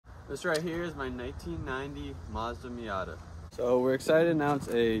This right here is my 1990 Mazda Miata. So we're excited to announce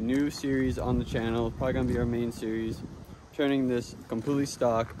a new series on the channel, probably gonna be our main series, turning this completely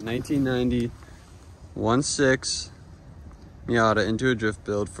stock 1990 1.6 Miata into a drift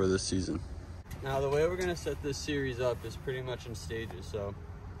build for this season. Now the way we're gonna set this series up is pretty much in stages. So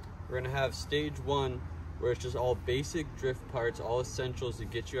we're gonna have stage 1, where it's just all basic drift parts, all essentials to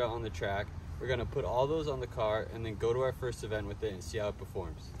get you out on the track. We're gonna put all those on the car and then go to our first event with it and see how it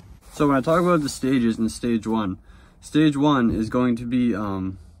performs. So when I talk about the stages in stage 1 is going to be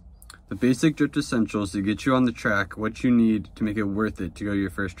the basic drift essentials to get you on the track, what you need to make it worth it to go to your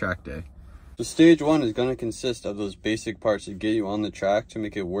first track day. So stage 1 is going to consist of those basic parts to get you on the track to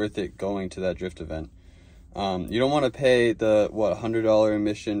make it worth it going to that drift event. You don't want to pay the $100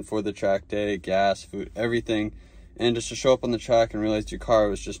 admission for the track day, gas, food, everything, and just to show up on the track and realize your car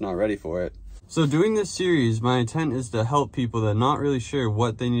was just not ready for it. So doing this series, my intent is to help people that are not really sure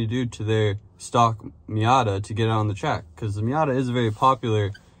what they need to do to their stock Miata to get it on the track, because the Miata is a very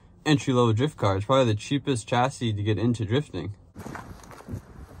popular entry-level drift car. It's probably the cheapest chassis to get into drifting.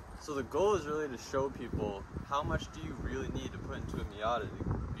 So the goal is really to show people how much do you really need to put into a Miata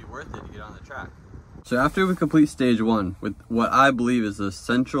to be worth it to get on the track. So after we complete stage 1 with what I believe is the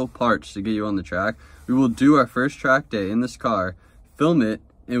essential parts to get you on the track, we will do our first track day in this car, film it,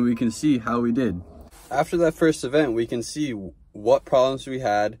 and we can see how we did. After that first event, we can see what problems we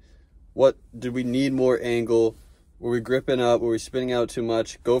had, what did we need more angle, were we gripping up, were we spinning out too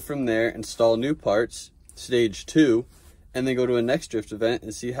much, go from there, install new parts, stage 2, and then go to a next drift event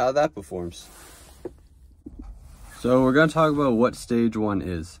and see how that performs. So we're going to talk about what stage 1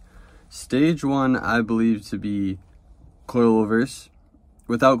 is. Stage 1 I believe to be coilovers.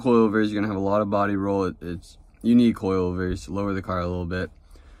 Without coilovers, you're going to have a lot of body roll. You need coilovers to lower the car a little bit.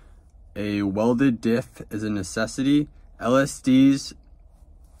 A welded diff is a necessity. LSDs,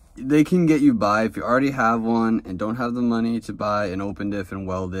 they can get you by if you already have one and don't have the money to buy an open diff and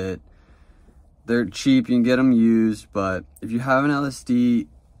weld it. They're cheap, you can get them used, but if you have an LSD,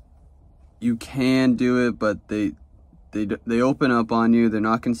 you can do it, but they open up on you, they're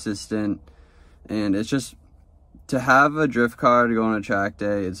not consistent, and it's just, to have a drift car to go on a track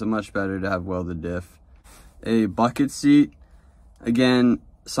day, it's much better to have welded diff. A bucket seat, again,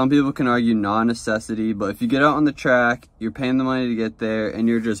 some people can argue non-necessity, but if you get out on the track, you're paying the money to get there, and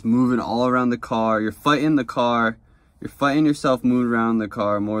you're just moving all around the car, you're fighting the car, you're fighting yourself moving around the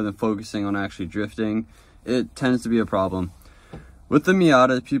car more than focusing on actually drifting, it tends to be a problem. With the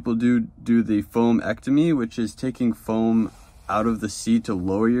Miata, people do the foamectomy, which is taking foam out of the seat to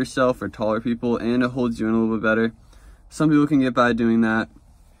lower yourself for taller people, and it holds you in a little bit better. Some people can get by doing that.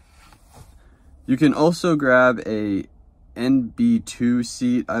 You can also grab a NB2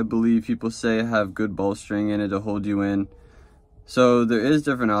 seat, I believe people say, have good bolstering in it to hold you in. So there is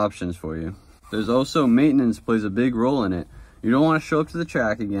different options for you. There's also maintenance plays a big role in it. You don't want to show up to the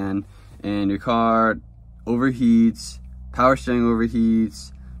track again and your car overheats, power steering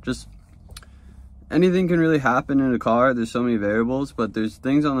overheats, just anything can really happen in a car. There's so many variables, but there's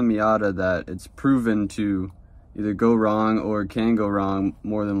things on the Miata that it's proven to either go wrong or can go wrong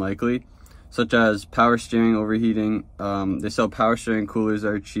more than likely, such as power steering overheating. They sell power steering coolers that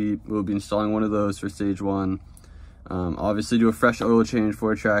are cheap. We'll be installing one of those for stage 1. Obviously do a fresh oil change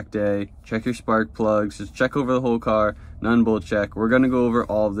for a track day, check your spark plugs, just check over the whole car, non-bolt check. We're going to go over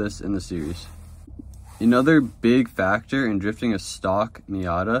all of this in the series. Another big factor in drifting a stock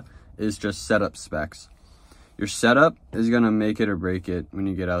Miata is just setup specs. Your setup is going to make it or break it when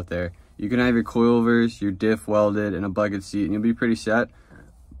you get out there. You can have your coilovers, your diff welded, and a bucket seat, and you'll be pretty set.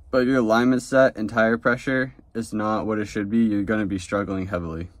 But your alignment set and tire pressure is not what it should be. You're going to be struggling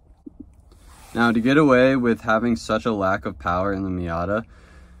heavily. Now, to get away with having such a lack of power in the Miata,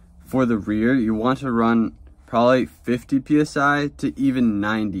 for the rear, you want to run probably 50 PSI to even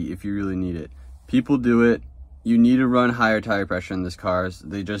 90 if you really need it. People do it. You need to run higher tire pressure in this car.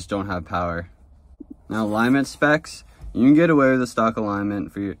 They just don't have power. Now, alignment specs, you can get away with a stock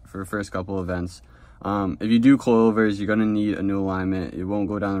alignment for the first couple events. If you do coilovers, you're going to need a new alignment. It won't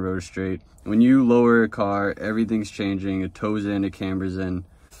go down the road straight. When you lower a car, everything's changing. It toes in, it cambers in.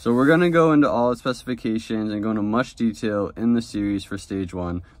 So we're going to go into all the specifications and go into much detail in the series for stage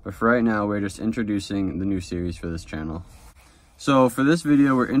 1. But for right now, we're just introducing the new series for this channel. So for this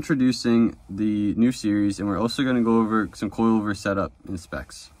video, we're introducing the new series, and we're also going to go over some coilover setup and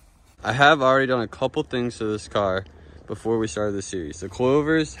specs. I have already done a couple things to this car before we started the series. The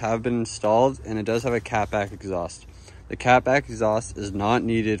coilovers have been installed, and it does have a catback exhaust. The catback exhaust is not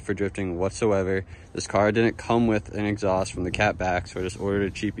needed for drifting whatsoever. This car didn't come with an exhaust from the catback, so I just ordered a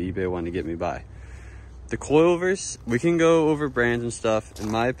cheap eBay one to get me by. The coilovers, we can go over brands and stuff.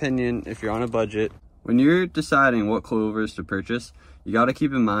 In my opinion, if you're on a budget, when you're deciding what coilovers to purchase, you got to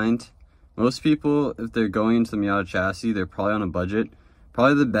keep in mind, most people, if they're going into the Miata chassis, they're probably on a budget.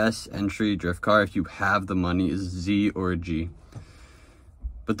 Probably the best entry drift car, if you have the money, is Z or a G.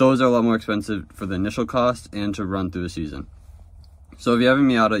 But those are a lot more expensive for the initial cost and to run through the season. So if you have a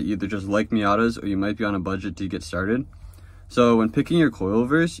Miata, you either just like Miatas or you might be on a budget to get started. So when picking your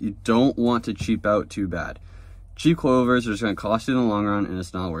coilovers, you don't want to cheap out too bad. Cheap coilovers are just going to cost you in the long run and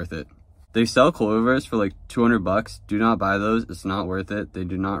it's not worth it. They sell coilovers for like 200 bucks. Do not buy those. It's not worth it. They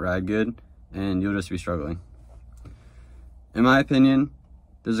do not ride good and you'll just be struggling. In my opinion,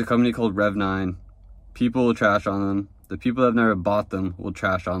 there's a company called Rev9. People will trash on them. The people that have never bought them will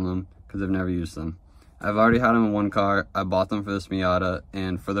trash on them because they've never used them. I've already had them in one car. I bought them for this Miata,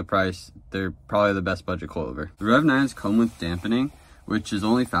 and for the price, they're probably the best budget coilover. The Rev9s come with dampening, which is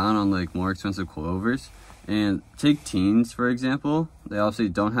only found on like more expensive coilovers. And take teens, for example. They obviously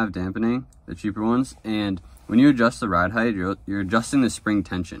don't have dampening, the cheaper ones. And when you adjust the ride height, you're adjusting the spring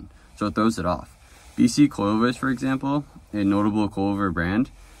tension, so it throws it off. BC Coilovers, for example, a notable coilover brand,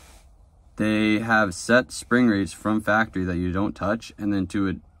 they have set spring rates from factory that you don't touch, and then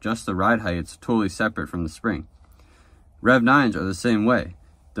to adjust the ride height, it's totally separate from the spring. Rev9s are the same way.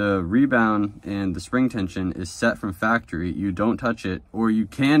 The rebound and the spring tension is set from factory. You don't touch it, or you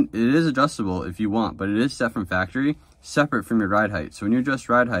can, it is adjustable if you want, but it is set from factory, separate from your ride height. So when you adjust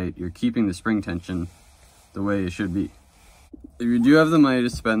ride height, you're keeping the spring tension the way it should be. If you do have the money to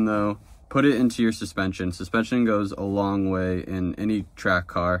spend though, put it into your suspension. Suspension goes a long way in any track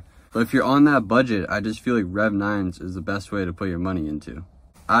car. But if you're on that budget, I just feel like Rev9s is the best way to put your money into.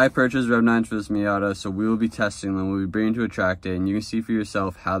 I purchased Rev9s for this Miata, so we will be testing them. We'll be bringing to a track day, and you can see for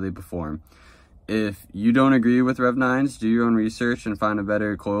yourself how they perform. If you don't agree with Rev9s, do your own research and find a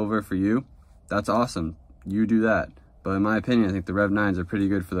better coilover for you. That's awesome. You do that. But in my opinion, I think the Rev9s are pretty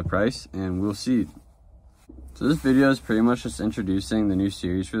good for the price, and we'll see. So this video is pretty much just introducing the new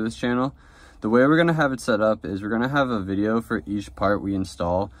series for this channel. The way we're going to have it set up is we're going to have a video for each part we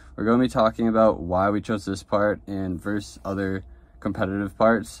install. We're going to be talking about why we chose this part and versus other competitive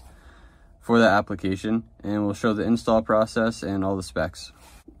parts for that application, and we'll show the install process and all the specs.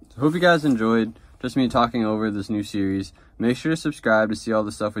 So hope you guys enjoyed just me talking over this new series. Make sure to subscribe to see all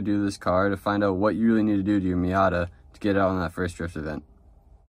the stuff we do to this car to find out what you really need to do to your Miata to get out on that first drift event.